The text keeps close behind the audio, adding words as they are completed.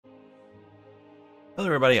Hello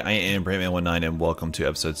everybody, I am preeminent and welcome to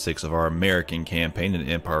episode 6 of our American campaign in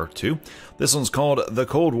Empire 2. This one's called The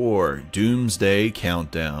Cold War, Doomsday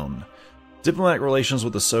Countdown. Diplomatic relations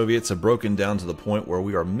with the Soviets have broken down to the point where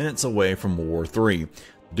we are minutes away from World War III. The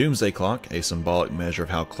Doomsday Clock, a symbolic measure of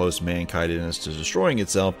how close mankind is to destroying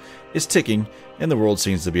itself, is ticking and the world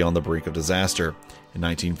seems to be on the brink of disaster. In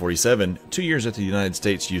 1947, 2 years after the United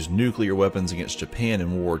States used nuclear weapons against Japan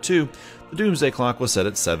in World War II, the Doomsday Clock was set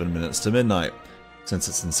at 7 minutes to midnight. Since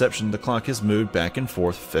its inception, the clock has moved back and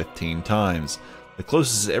forth 15 times. The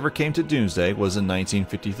closest it ever came to Doomsday was in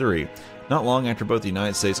 1953, not long after both the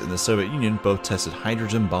United States and the Soviet Union both tested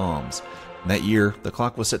hydrogen bombs. In that year, the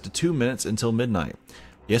clock was set to 2 minutes until midnight.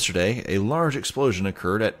 Yesterday, a large explosion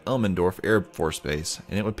occurred at Elmendorf Air Force Base,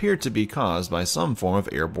 and it appeared to be caused by some form of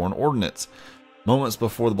airborne ordnance. Moments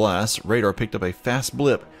before the blast, radar picked up a fast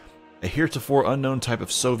blip, a heretofore unknown type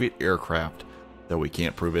of Soviet aircraft. Though we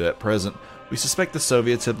can't prove it at present, we suspect the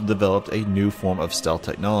Soviets have developed a new form of stealth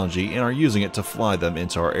technology and are using it to fly them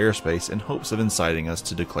into our airspace in hopes of inciting us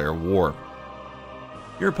to declare war.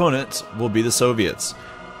 Your opponents will be the Soviets.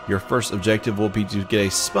 Your first objective will be to get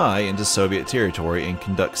a spy into Soviet territory and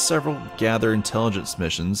conduct several gather intelligence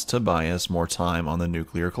missions to buy us more time on the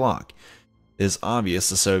nuclear clock. It is obvious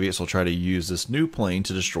the Soviets will try to use this new plane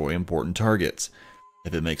to destroy important targets.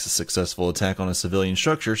 If it makes a successful attack on a civilian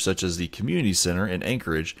structure such as the community center in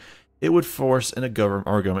Anchorage, it would force our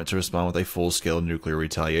government to respond with a full-scale nuclear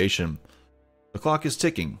retaliation. The clock is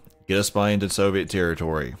ticking. Get a spy into Soviet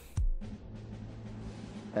territory.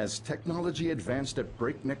 As technology advanced at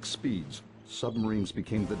breakneck speeds, submarines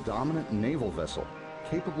became the dominant naval vessel,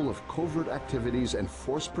 capable of covert activities and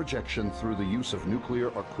force projection through the use of nuclear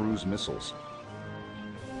or cruise missiles.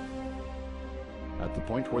 At the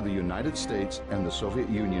point where the United States and the Soviet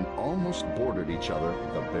Union almost bordered each other,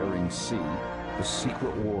 the Bering Sea, the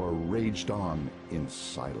secret war raged on in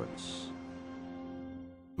silence.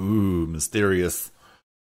 Ooh, mysterious.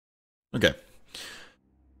 Okay.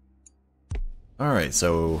 Alright,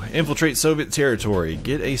 so infiltrate Soviet territory.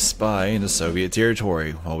 Get a spy into Soviet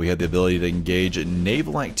territory. While we had the ability to engage in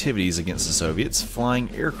naval activities against the Soviets, flying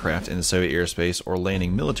aircraft into Soviet airspace or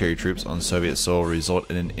landing military troops on Soviet soil result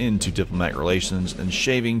in an end to diplomatic relations and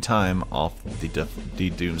shaving time off the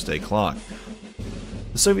Doomsday Clock.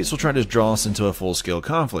 The Soviets will try to draw us into a full-scale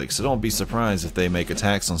conflict, so don't be surprised if they make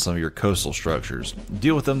attacks on some of your coastal structures.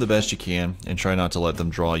 Deal with them the best you can, and try not to let them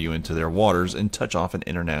draw you into their waters and touch off an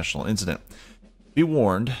international incident. Be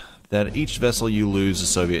warned that each vessel you lose to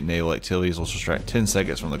Soviet naval activities will subtract 10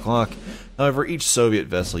 seconds from the clock. However, each Soviet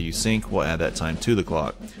vessel you sink will add that time to the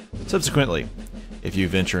clock. Subsequently, if you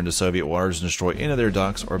venture into Soviet waters and destroy any of their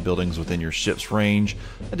docks or buildings within your ship's range,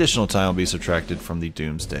 additional time will be subtracted from the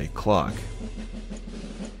Doomsday Clock.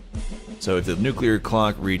 So if the nuclear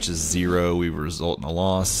clock reaches 0, we result in a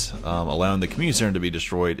loss. Allowing the community center to be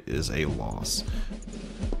destroyed is a loss.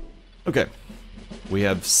 Okay. We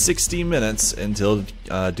have 60 minutes until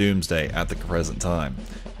Doomsday at the present time.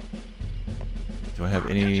 Do I have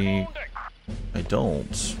any... I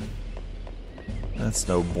don't. That's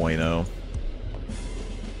no bueno.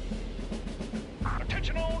 I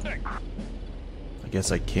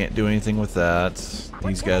guess I can't do anything with that.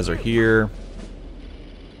 These guys are here.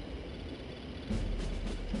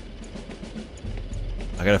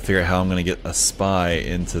 I gotta figure out how I'm gonna get a spy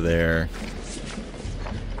into their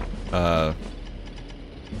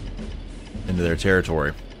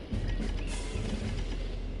territory.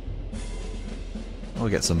 Oh,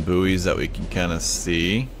 we got some buoys that we can kind of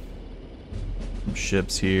see. Some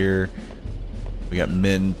ships here. We got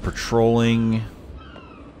men patrolling.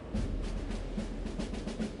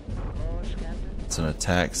 It's an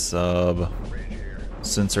attack sub.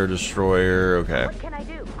 Sensor destroyer. Okay. What can I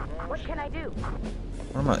do? What can I do?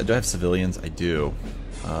 Do I have civilians? I do.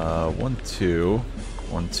 1, 2.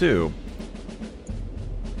 1, 2.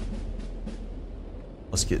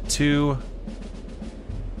 Let's get 2,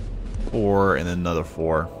 4, and then another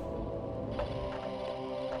 4.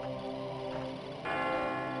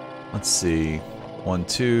 Let's see. 1,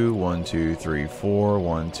 2, 1, 2, 3, 4,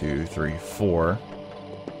 1, 2, 3, 4.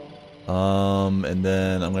 And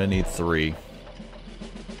then I'm gonna need 3.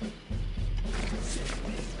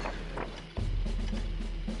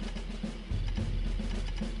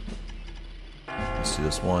 Let's do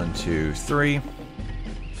this 1, 2, 3.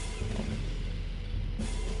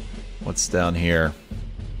 What's down here?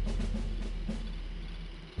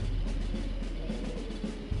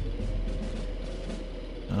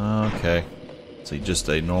 Okay. So just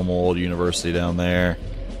a normal old university down there.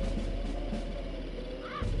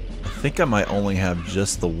 I think I might only have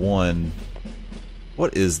just the one.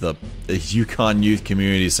 What is The Yukon Youth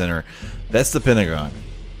Community Center. That's the Pentagon.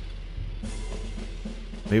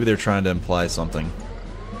 Maybe they're trying to imply something.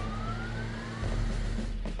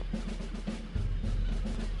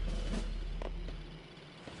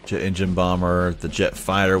 Jet engine bomber, the jet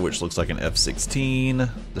fighter, which looks like an F-16,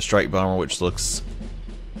 the strike bomber, which looks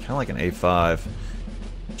kind of like an A-5,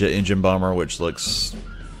 jet engine bomber, which looks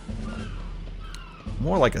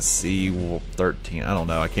more like a C-13. I don't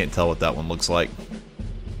know. I can't tell what that one looks like.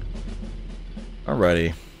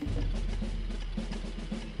 Alrighty.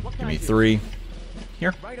 Give me 3.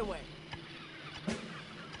 Here. Right away.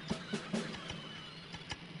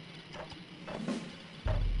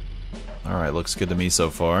 Alright, looks good to me so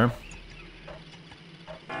far.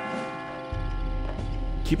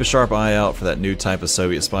 Keep a sharp eye out for that new type of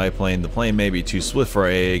Soviet spy plane. The plane may be too swift for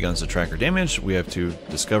our AA guns to track or damage. We have to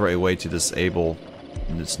discover a way to disable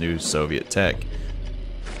this new Soviet tech.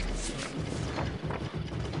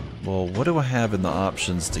 Well, what do I have in the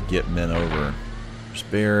options to get men over? There's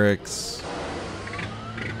barracks.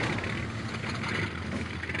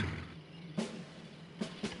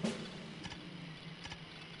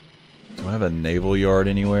 Do I have a naval yard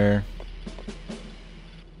anywhere?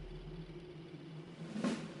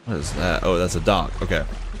 What is that? Oh, that's a dock. Okay.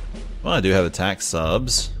 Well, I do have attack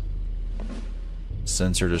subs.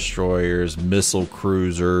 Sensor destroyers, missile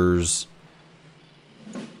cruisers.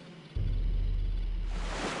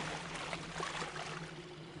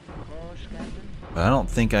 But I don't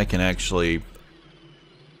think I can actually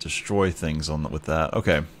destroy things on with that.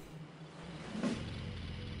 Okay.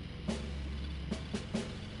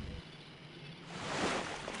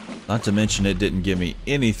 Not to mention it didn't give me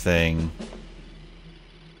anything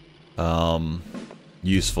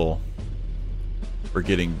useful for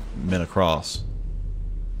getting men across.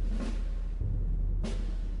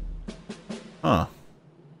 Huh.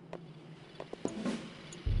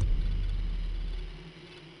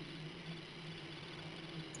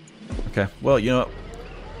 Okay, well, you know what?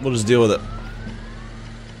 We'll just deal with it.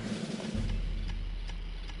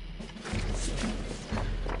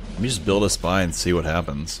 Let me just build a spy and see what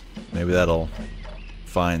happens. Maybe that'll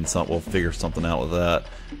find something. We'll figure something out with that.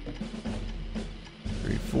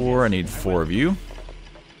 3, 4. I need 4 of you.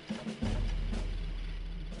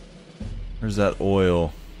 Where's that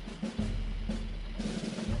oil?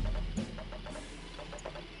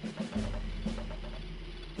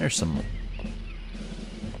 There's some.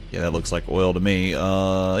 Yeah, that looks like oil to me.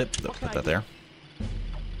 Yep, put that there.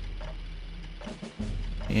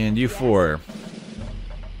 And you 4.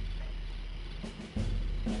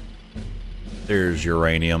 There's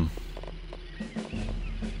uranium.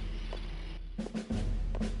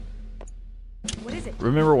 What is it?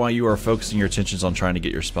 Remember why you are focusing your attentions on trying to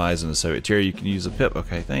get your spies in the Soviet territory. You can use a pip.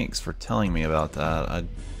 Okay, thanks for telling me about that.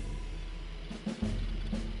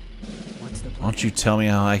 Why don't you tell me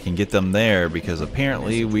how I can get them there? Because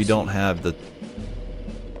apparently we don't have the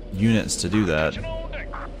units to do that.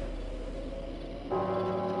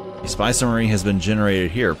 A spy submarine has been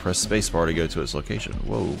generated here. Press spacebar to go to its location.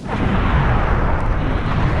 Whoa.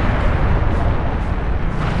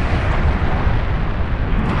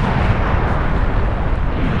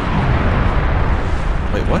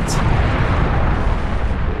 Wait, what?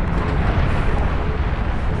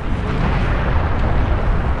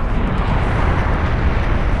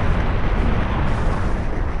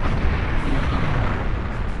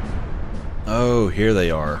 Oh, here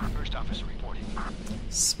they are.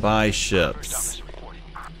 Spy ships.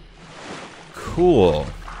 Cool.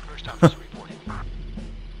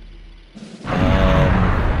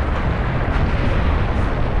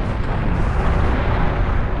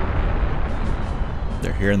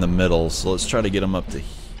 They're here in the middle, so let's try to get them up to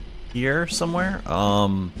here somewhere.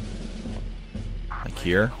 Like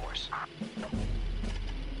here.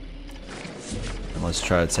 And let's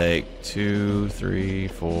try to take 2, 3,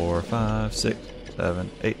 4, 5, 6,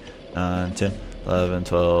 7, 8, 9, 10, 11,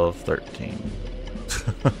 12, 13.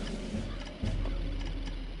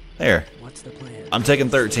 There. What's the plan? I'm taking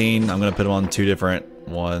 13. I'm going to put them on 2 different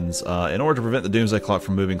ones. In order to prevent the Doomsday clock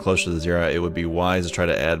from moving closer to the 0, it would be wise to try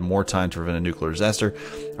to add more time to prevent a nuclear disaster.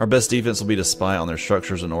 Our best defense will be to spy on their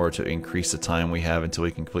structures in order to increase the time we have until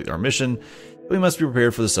we can complete our mission. We must be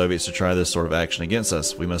prepared for the Soviets to try this sort of action against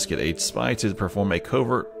us. We must get a spy to perform a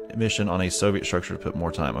covert mission on a Soviet structure to put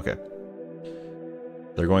more time. Okay.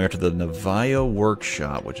 They're going after the Novaya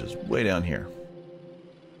workshop, which is way down here.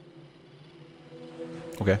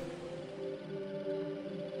 Okay.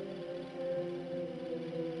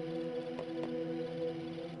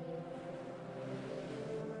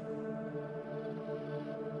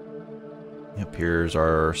 Yep, here's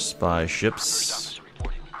our spy ships.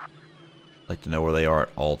 Like Like to know where they are at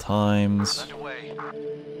all times. Underway.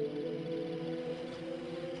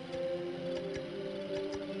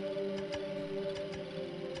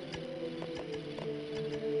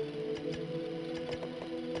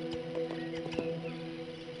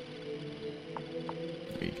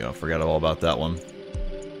 There you go. Forgot all about that one.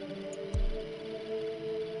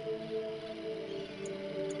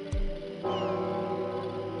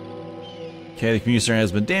 Okay, the community center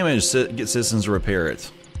has been damaged. Get citizens to repair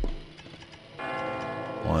it.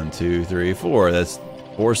 1, 2, 3, 4. That's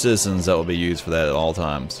 4 citizens that will be used for that at all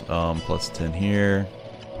times. Plus 10 here.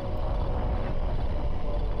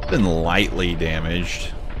 Been lightly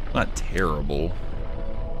damaged. Not terrible.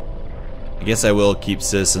 I guess I will keep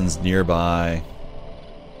citizens nearby.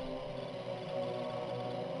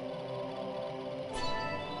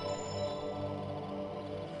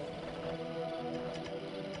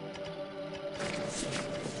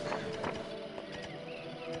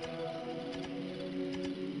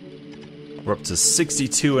 We're up to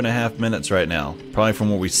 62.5 minutes right now. Probably from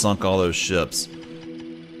where we sunk all those ships.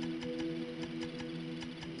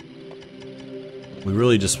 We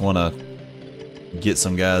really just want to get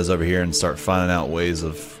some guys over here and start finding out ways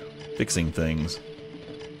of fixing things.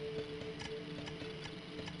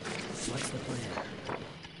 What's the plan?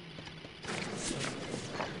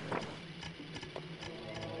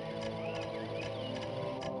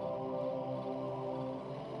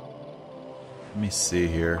 Let me see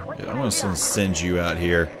here. I'm going to send you out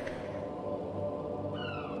here.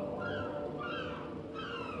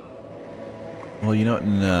 Well, you know what?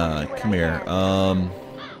 Nah, come here. Let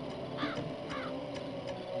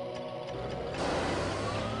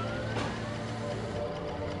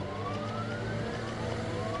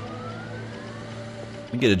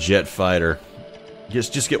me get a jet fighter.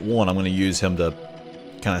 Just get one. I'm going to use him to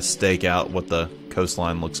kind of stake out what the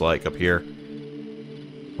coastline looks like up here.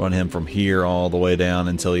 Run him from here all the way down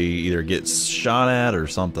until he either gets shot at or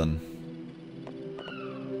something.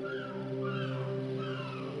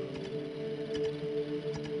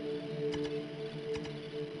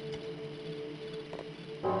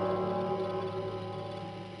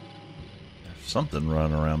 There's something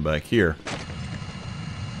running around back here.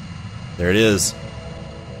 There it is.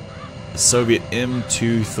 The Soviet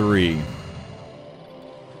M23.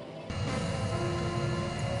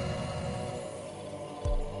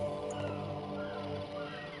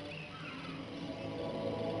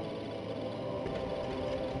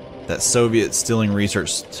 That Soviet stealing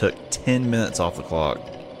research took 10 minutes off the clock.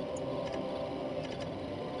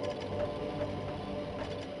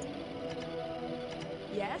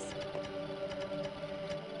 Yes?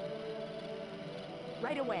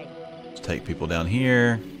 Right away. Let's take people down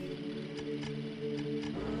here.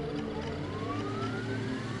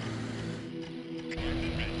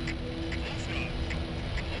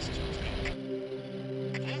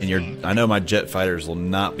 And I know my jet fighters will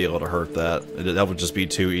not be able to hurt that. That would just be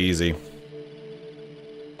too easy.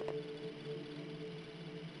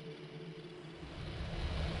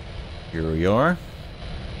 Here we are.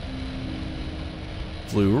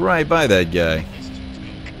 Flew right by that guy.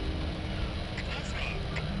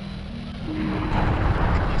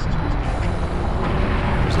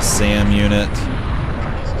 There's a SAM unit.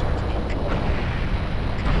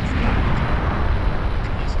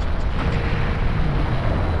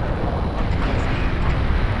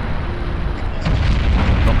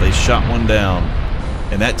 They shot one down,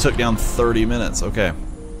 and that took down 30 minutes. Okay.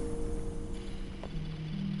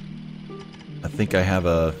 I think I have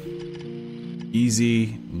a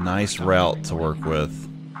easy, nice route to work with.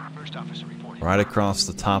 Right across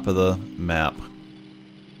the top of the map.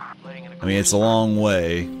 I mean, it's a long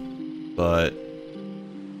way, but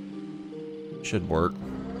it should work.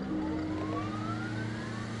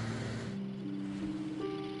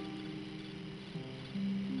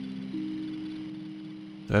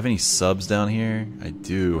 Do I have any subs down here? I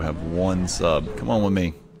do have one sub. Come on with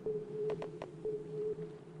me.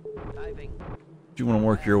 You want to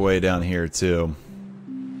work your way down here too.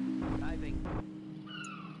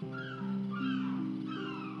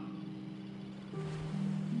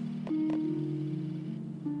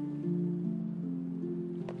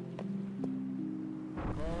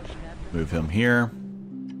 Move him here.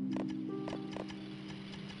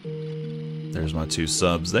 There's my 2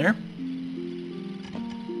 subs there.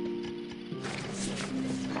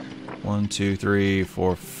 1, 2, 3,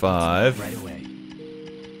 4, 5. Right away.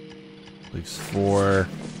 Leaves 4.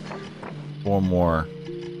 4 more.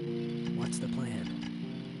 What's the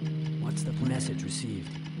plan? What's the message received?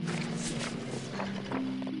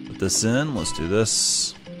 Put this in. Let's do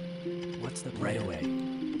this. What's the plan? Right away.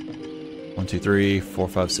 1, 2, 3, 4,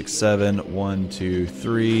 5, 6, 7. 1, 2,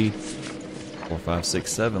 3. 4, 5,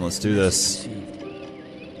 6, 7. Let's do this. Received.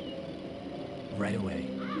 Right away.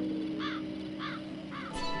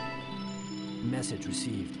 Message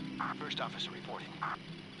received. First officer reporting.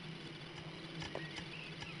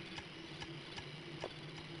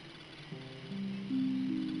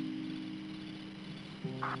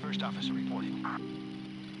 First officer reporting.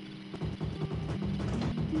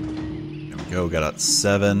 There we go. Got out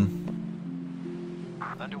 7.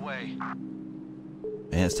 Underway.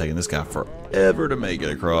 Man, it's taking this guy forever to make it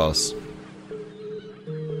across.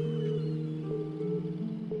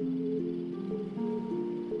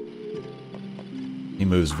 He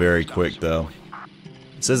moves very quick, though.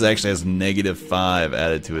 It says it actually has -5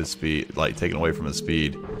 added to his speed, like taken away from his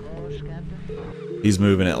speed. He's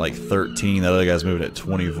moving at like 13. That other guy's moving at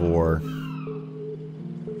 24.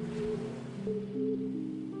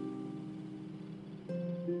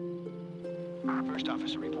 First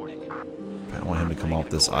officer reporting. I don't want him to come off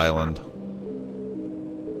this island.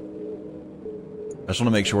 I just want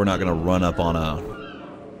to make sure we're not going to run up on a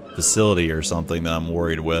facility or something that I'm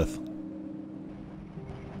worried with.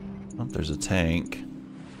 Oh, there's a tank.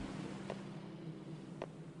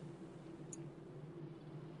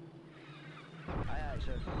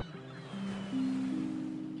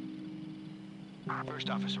 First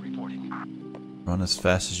officer reporting. Run as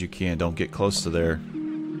fast as you can. Don't get close to there.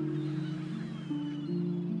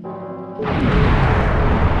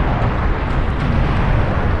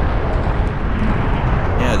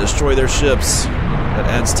 Yeah, destroy their ships. That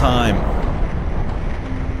adds time.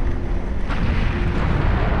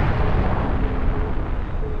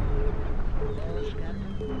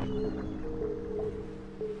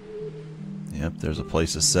 Yep, there's a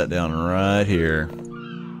place to set down right here.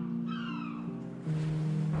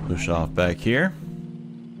 Push off back here.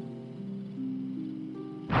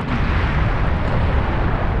 I'll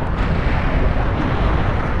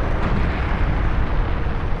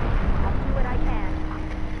do what I can.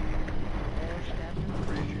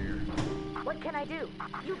 What can I do?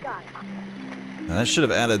 You got it. Now, that should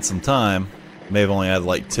have added some time. May have only added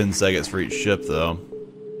like 10 seconds for each ship, though.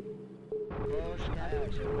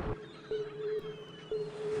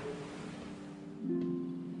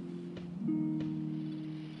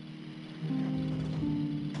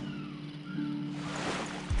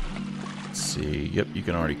 Let's see. Yep, you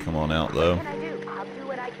can already come on out, though. What can I do? I'll do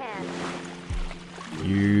what I can.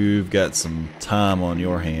 You've got some time on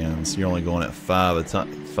your hands. You're only going at 5 a time,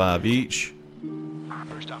 5 each.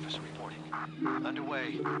 First officer reporting.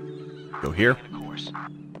 Underway. Go here. In a course.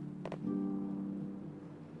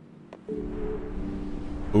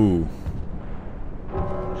 Ooh.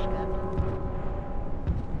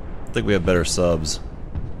 I think we have better subs.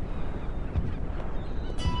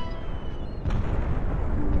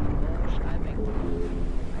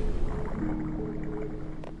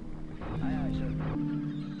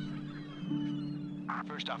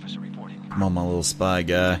 First officer reporting. Come on, my little spy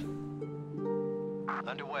guy.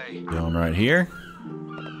 Underway. Going right here.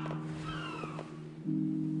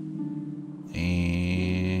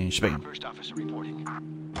 And shebang. First officer reporting.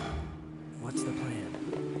 What's the plan?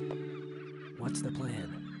 What's the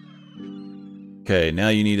plan? Okay, now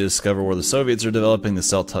you need to discover where the Soviets are developing the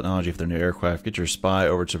stealth technology for their new aircraft. Get your spy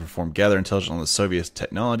over to perform gather intelligence on the Soviet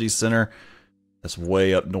Technology Center. That's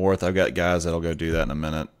way up north. I've got guys that'll go do that in a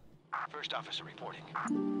minute. First officer reporting.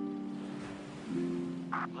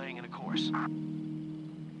 Laying in a course.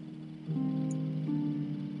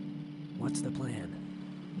 What's the plan?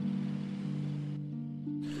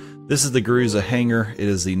 This is the Gruza hangar. It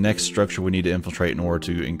is the next structure we need to infiltrate in order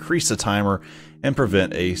to increase the timer and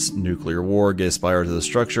prevent a nuclear war. Get a spy over to the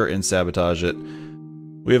structure and sabotage it.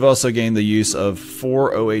 We have also gained the use of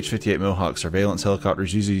 4 OH-58 Mohawk surveillance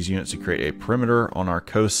helicopters. Use these units to create a perimeter on our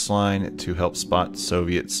coastline to help spot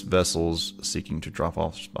Soviet vessels seeking to drop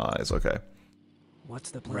off spies. Okay.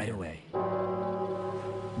 What's the plan? Right away.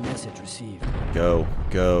 Message received. Go,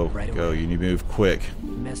 go, Right go. away. You need to move quick.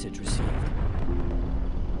 Message received.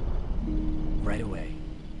 Right away.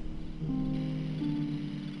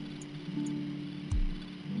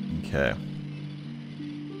 Okay.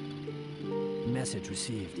 Message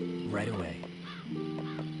received. Right away.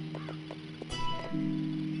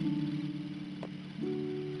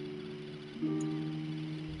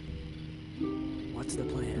 What's the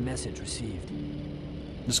plan? Message received.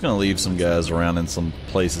 I'm just going to leave some guys around in some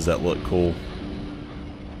places that look cool.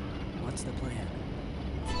 What's the plan?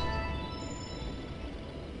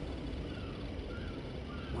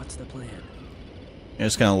 What's the plan?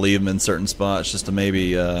 Just kind of leave them in certain spots just to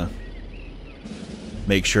maybe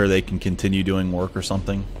make sure they can continue doing work or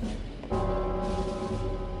something.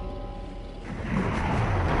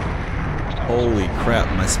 Holy crap,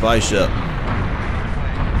 my spy ship.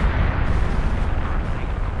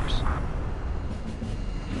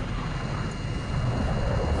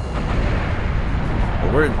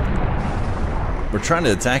 we're trying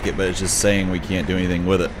to attack it, but it's just saying we can't do anything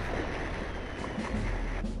with it.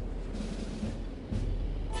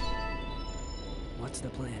 What's the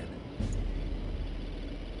plan?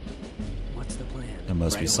 What's the plan? There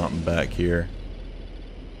must be something back here.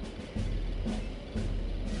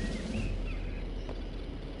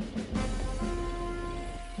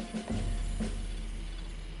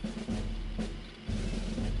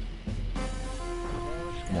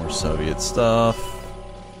 More Soviet stuff.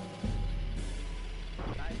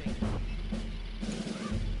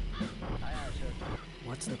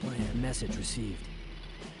 What's the plan? Message received.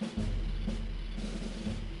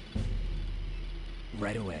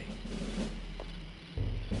 Right away.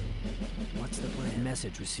 What's the plan?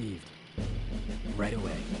 Message received. Right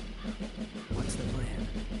away. What's the plan?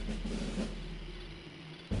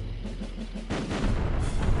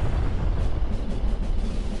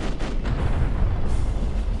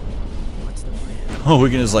 What's the plan? Oh,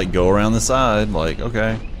 we can just like go around the side, like,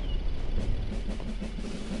 okay.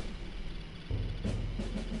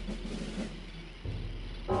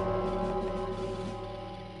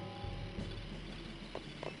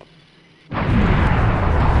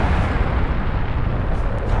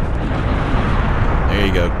 There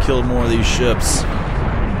you go, kill more of these ships.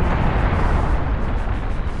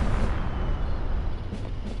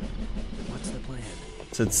 What's the plan?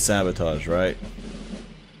 It said sabotage, right?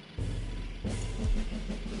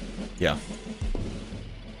 Yeah.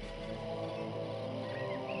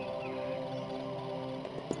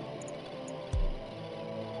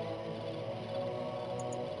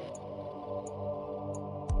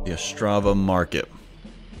 The Ostrava Market.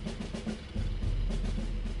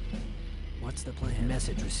 What's the plan?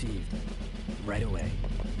 Message received. Right away.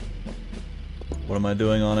 What am I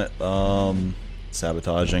doing on it?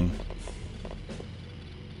 Sabotaging.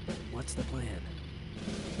 What's the plan?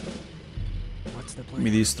 What's the Give plan? me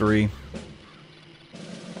these three.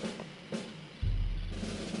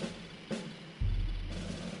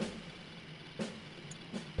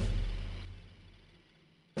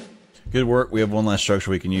 Good work. We have one last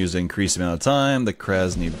structure we can use to increase the amount of time. The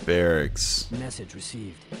Krasny Barracks. Message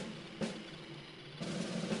received.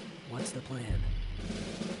 What's the plan?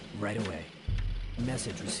 Right away.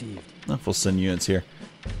 Message received. Oh, we'll send units here.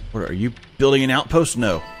 What are you building an outpost?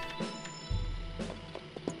 No.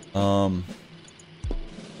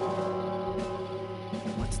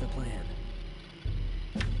 What's the plan?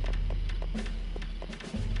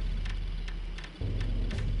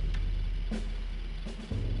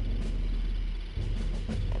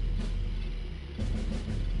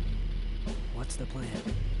 What's the plan?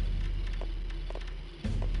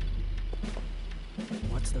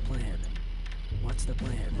 What's the plan? What's the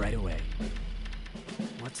plan? Right away.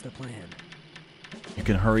 What's the plan? You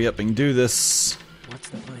can hurry up and do this. What's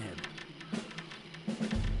the plan?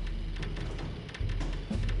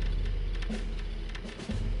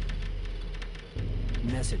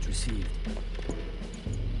 Message received.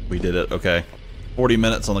 We did it. Okay. 40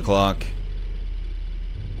 minutes on the clock.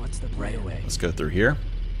 What's the plan? Right away. Let's go through here.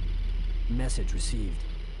 Message received.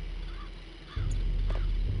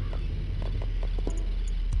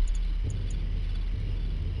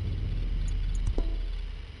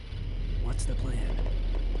 What's the plan?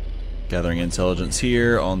 Gathering intelligence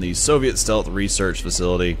here on the Soviet Stealth Research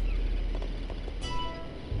Facility.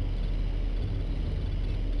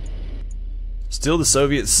 Still the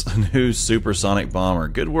Soviets' new supersonic bomber.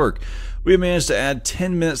 Good work. We have managed to add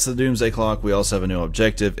 10 minutes to the Doomsday clock. We also have a new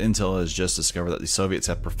objective. Intel has just discovered that the Soviets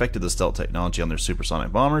have perfected the stealth technology on their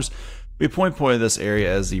supersonic bombers. We pointed this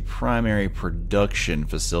area as the primary production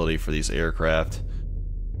facility for these aircraft.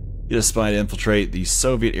 Get a spy to infiltrate the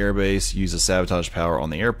Soviet airbase, use a sabotage power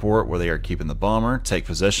on the airport where they are keeping the bomber, take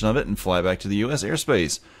possession of it, and fly back to the U.S.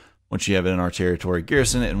 airspace. Once you have it in our territory,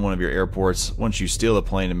 garrison it in one of your airports. Once you steal the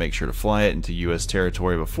plane, and make sure to fly it into U.S.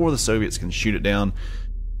 territory before the Soviets can shoot it down.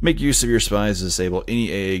 Make use of your spies to disable any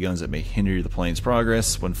AA guns that may hinder the plane's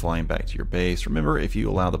progress when flying back to your base. Remember, if you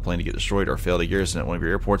allow the plane to get destroyed or fail to garrison at one of your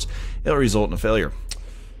airports, it will result in a failure.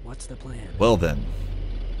 What's the plan? Well then.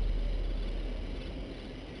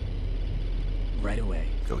 Right away.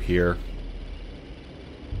 Go here.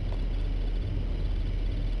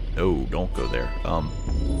 No, don't go there.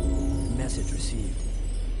 Message received.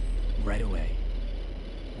 Right away.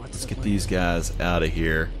 What's Let's the get plan? these guys out of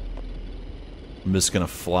here. I'm just gonna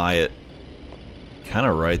fly it kind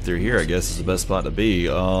of right through here, I guess is the best spot to be.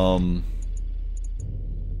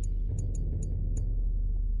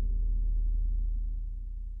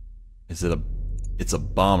 Is it a... It's a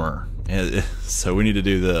bomber. So we need to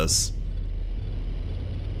do this.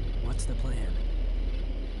 What's the plan?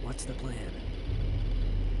 What's the plan?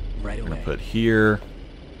 Right We're away. gonna put here.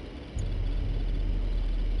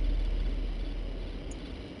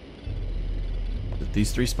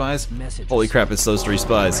 These 3 spies? Message Holy received. crap, it's those 3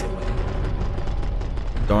 spies. Right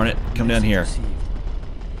away. Darn it, come down Message here. received.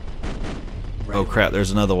 Right Oh away. crap,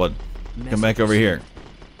 there's another one. Come Message back over here.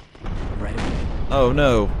 received. Right away. Oh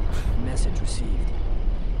no. Message received.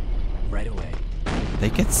 Right away. They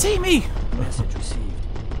can see me! Message received.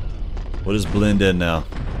 What is blend in now?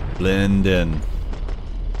 Blend in.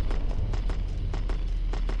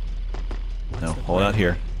 What's No, the hold plan? out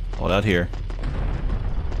here. Hold out here.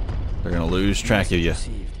 They're gonna lose track of Message you.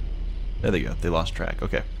 received. There they go. They lost track.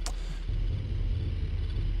 Okay.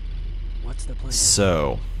 What's the plan?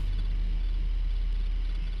 So.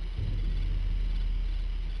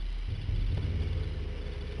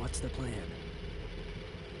 What's the plan?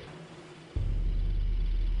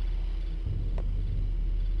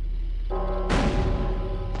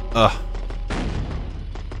 Ugh.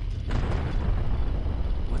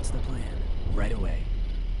 What's the plan? Right away.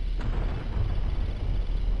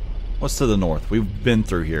 What's to the north? We've been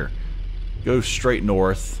through here. Go straight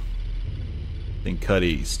north. Then cut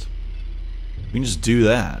east. We can just do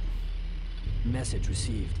that. Message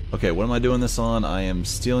received. Okay, what am I doing this on? I am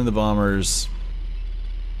stealing the bombers.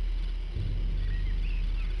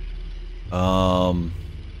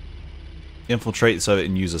 Infiltrate Soviet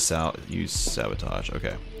and use sabotage.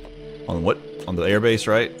 Okay. On what? On the airbase,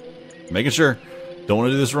 right? Making sure. Don't want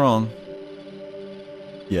to do this wrong.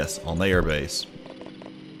 Yes, on the airbase.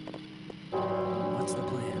 What's the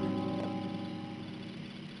plan?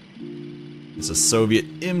 It's a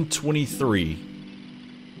Soviet M23.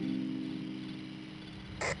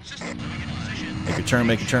 Make a turn,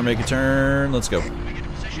 make a turn, make a turn. Let's go.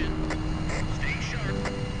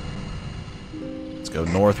 Let's go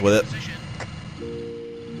north with it.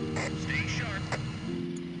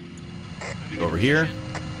 Go over here.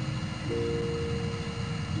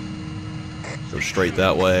 Go straight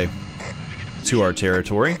that way to our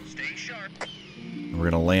territory. And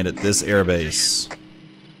we're going to land at this airbase.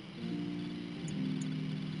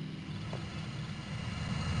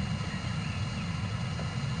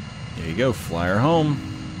 There you go, fly her home.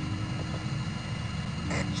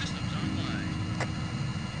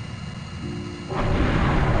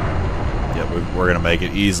 Yep, we're going to make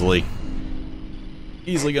it easily.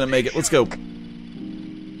 Easily going to make it. Let's go.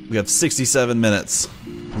 We have 67 minutes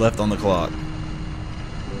left on the clock.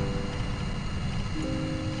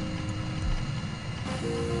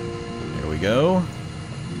 There we go.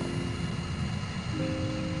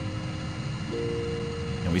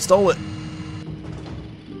 And we stole it.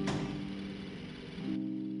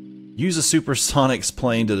 Use a supersonic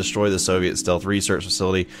plane to destroy the Soviet stealth research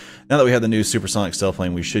facility. Now that we have the new supersonic stealth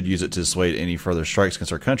plane, we should use it to dissuade any further strikes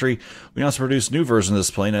against our country. We can also produce new versions of this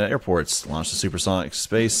plane at airports, launch the supersonic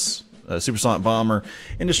bomber,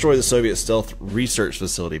 and destroy the Soviet stealth research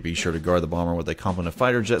facility. Be sure to guard the bomber with a complement of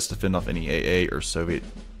fighter jets to fend off any AA or Soviet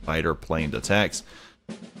fighter plane attacks.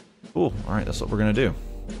 Cool. All right, that's what we're gonna do.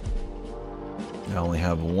 I only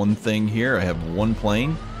have one thing here. I have one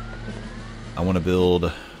plane. I want to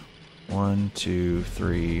build 1, 2,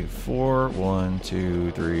 3, 4. 1,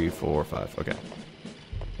 2, 3, 4, 5. Okay.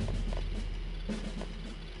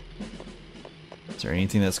 Is there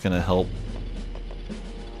anything that's going to help?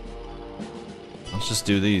 Let's just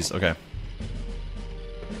do these. Okay.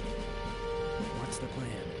 What's the plan?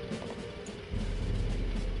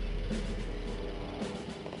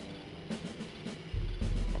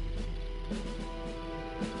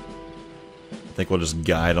 I think we'll just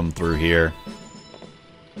guide them through here.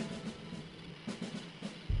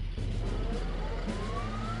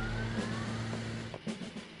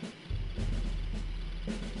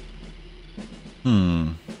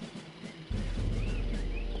 Hmm.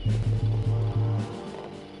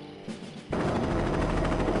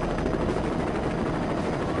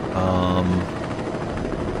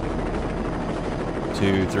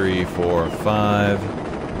 2, 3, 4, 5,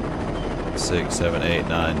 6, 7, 8,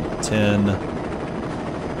 9, 10.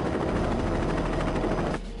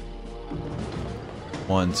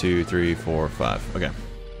 1, 2, 3, 4, 5. Okay.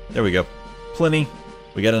 There we go. Plenty.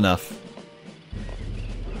 We got enough.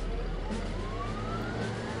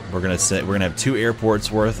 We're gonna have 2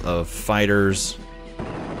 airports worth of fighters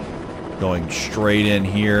going straight in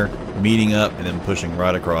here, meeting up, and then pushing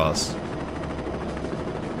right across.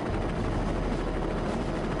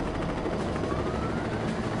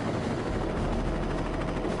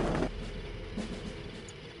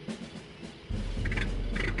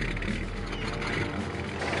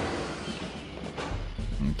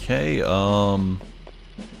 Okay,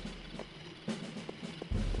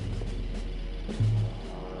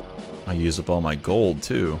 I use up all my gold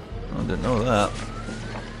too. I didn't know that.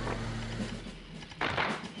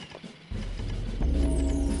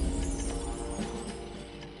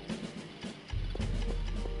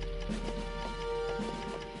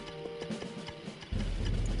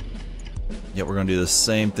 Yep, we're going to do the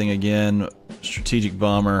same thing again. Strategic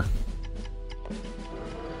bomber.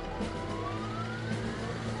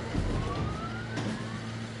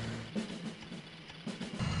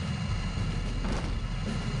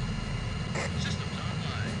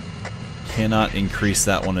 Cannot increase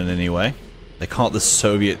that one in any way. They call it the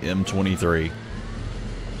Soviet M23.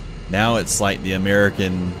 Now it's like the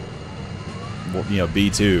American, you know,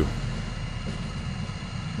 B2.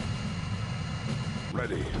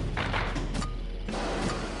 Ready.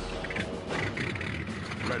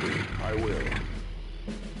 Ready, I will.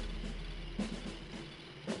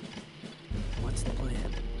 What's the plan?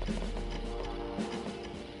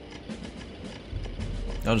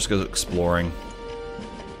 I'll just go exploring.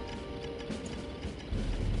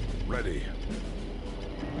 Ready.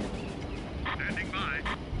 Standing by.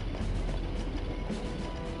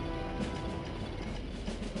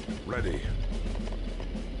 Ready.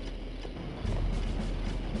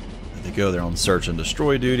 There they go. They're on search and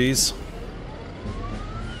destroy duties.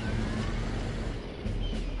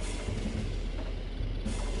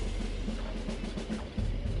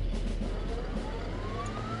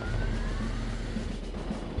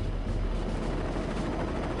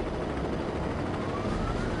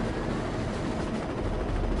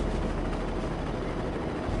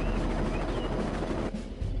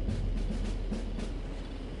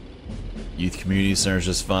 Youth Community Center is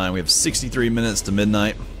just fine. We have 63 minutes to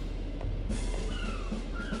midnight.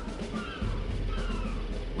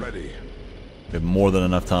 Ready. We have more than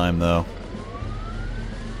enough time, though.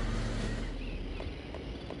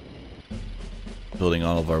 Building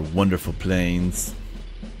all of our wonderful planes.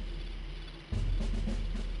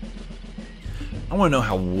 I want to know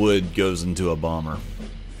how wood goes into a bomber.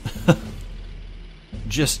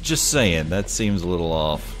 just saying. That seems a little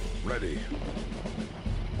off. Ready.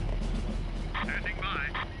 Standing by.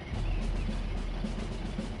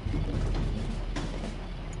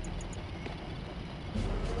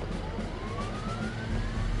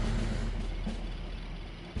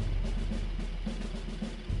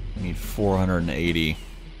 Need 480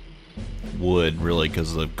 wood, really,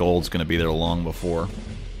 because the gold's going to be there long before.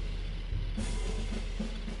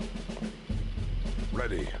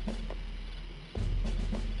 Ready.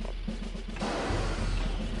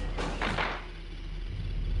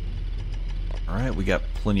 Alright, we got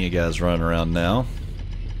plenty of guys running around now.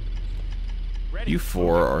 You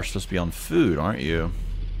four are supposed to be on food, aren't you?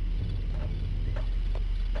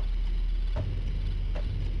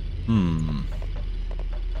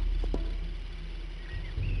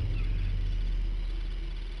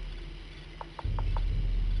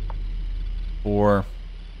 Or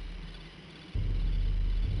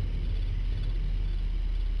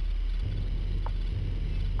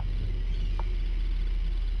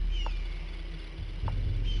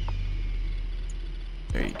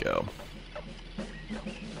there you go.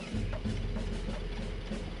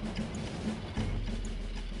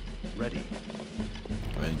 Ready.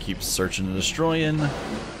 Go ahead and keep searching and destroying. Ready.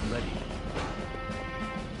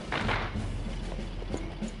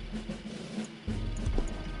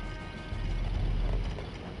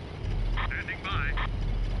 Standing by.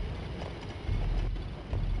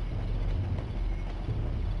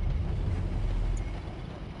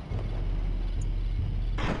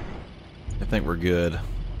 I think we're good.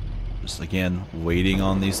 Just again, waiting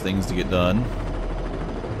on these things to get done.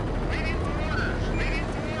 Waiting for orders. Waiting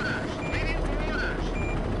for orders. Waiting for orders.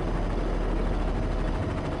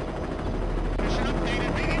 Mission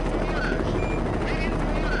updated. Waiting for orders. Waiting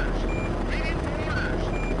for orders. Waiting for orders.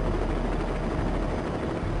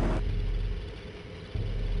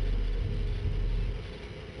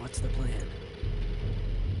 What's the plan?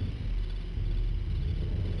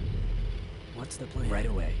 What's the plan? Right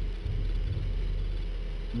away.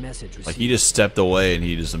 Message received. Like he just stepped away and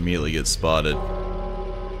he just immediately gets spotted.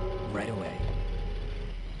 Right away.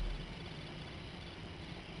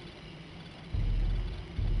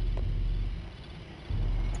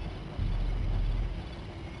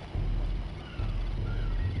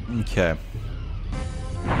 Okay.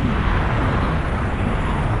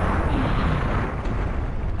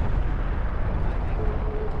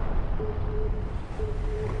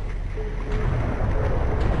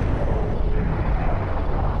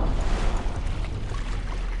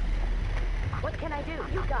 What can I do?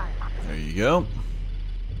 You got it. There you go.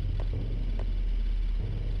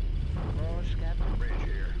 Bridge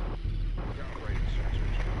here. Got rating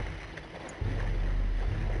sensors.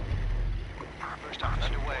 First officer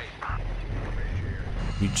underway. Bridge here.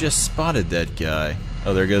 We just spotted that guy.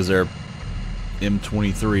 Oh, there goes their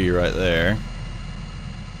M23 right there.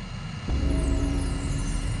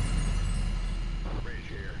 Bridge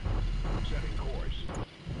here. Setting course.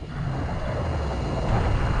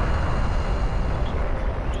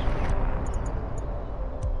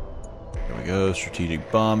 go.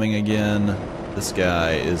 Strategic bombing again. This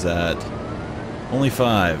guy is at only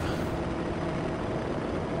 5.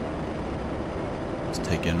 It's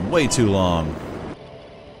taking way too long.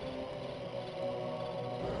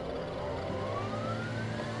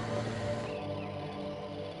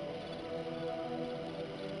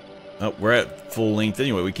 Oh, we're at full length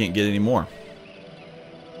anyway. We can't get any more.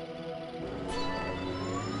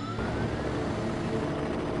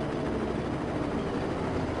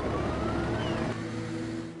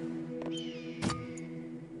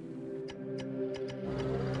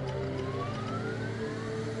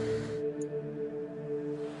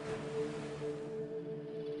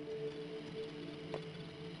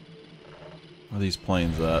 Where are these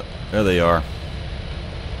planes at? There they are.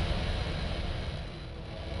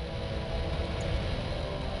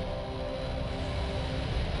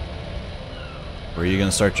 Where are you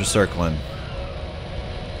gonna start your circling?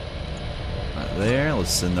 Right there.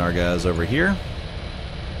 Let's send our guys over here.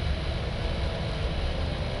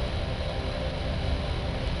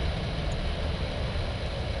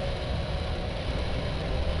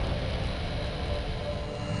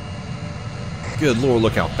 Good Lord,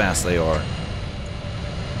 look how fast they are.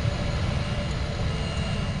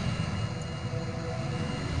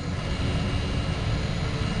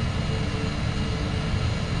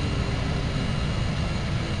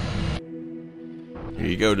 Here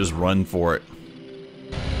you go, just run for it.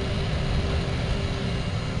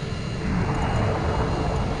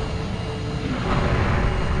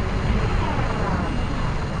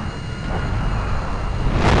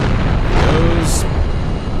 Goes.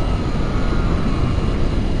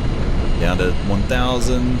 Down to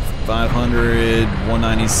 1,500,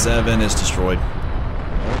 197 is destroyed.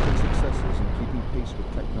 American successes in keeping pace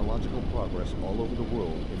with technological progress all over the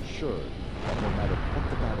world ensured that no matter what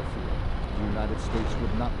the battlefield, the United States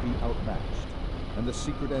would not be outmatched, and the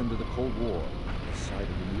secret end of the Cold War, decided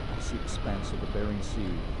in the icy expanse of the Bering Sea,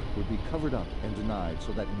 would be covered up and denied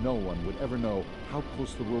so that no one would ever know how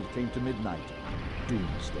close the world came to midnight.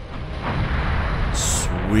 Doomsday.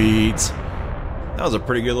 Sweet. That was a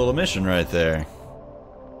pretty good little mission right there.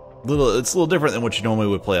 It's a little different than what you normally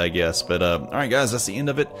would play, I guess. But alright guys, that's the end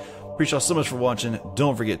of it. Appreciate y'all so much for watching.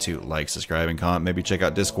 Don't forget to like, subscribe, and comment. Maybe check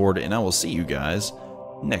out Discord, and I will see you guys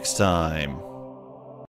next time.